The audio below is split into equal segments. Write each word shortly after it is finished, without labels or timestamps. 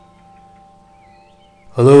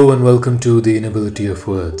Hello and welcome to The Inability of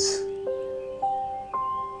Words.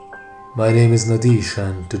 My name is Nadish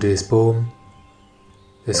and today's poem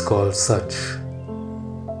is called Sach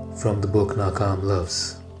from the book नाकाम लफ्ज़.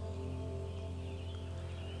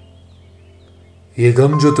 ये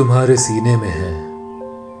गम जो तुम्हारे सीने में है,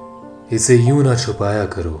 इसे यूं ना छुपाया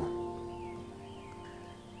करो.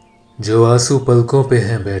 जो आंसू पलकों पे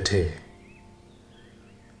हैं बैठे,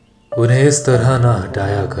 उन्हें इस तरह ना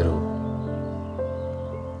हटाया करो.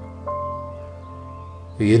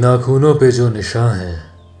 ये नाखूनों पे जो निशान है,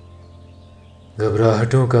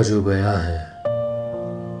 घबराहटों का जो बयां है,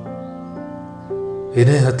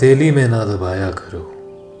 इन्हें हथेली में ना दबाया करो.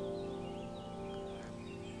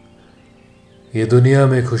 ये दुनिया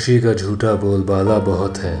में खुशी का झूठा बोलबाला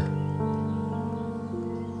बहुत है,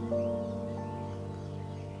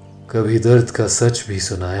 कभी दर्द का सच भी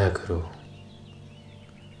सुनाया करो.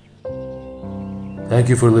 Thank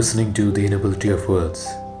you for listening to The Inability of Words.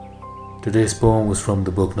 Today's poem was from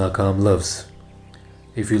the book नाकाम लफ्ज़.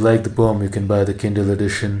 If you like the poem, you can buy the Kindle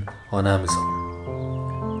edition on Amazon.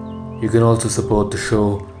 You can also support the show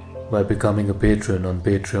by becoming a patron on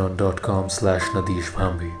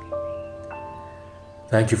patreon.com/nadishbhambi.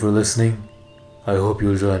 Thank you for listening. I hope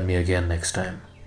you'll join me again next time.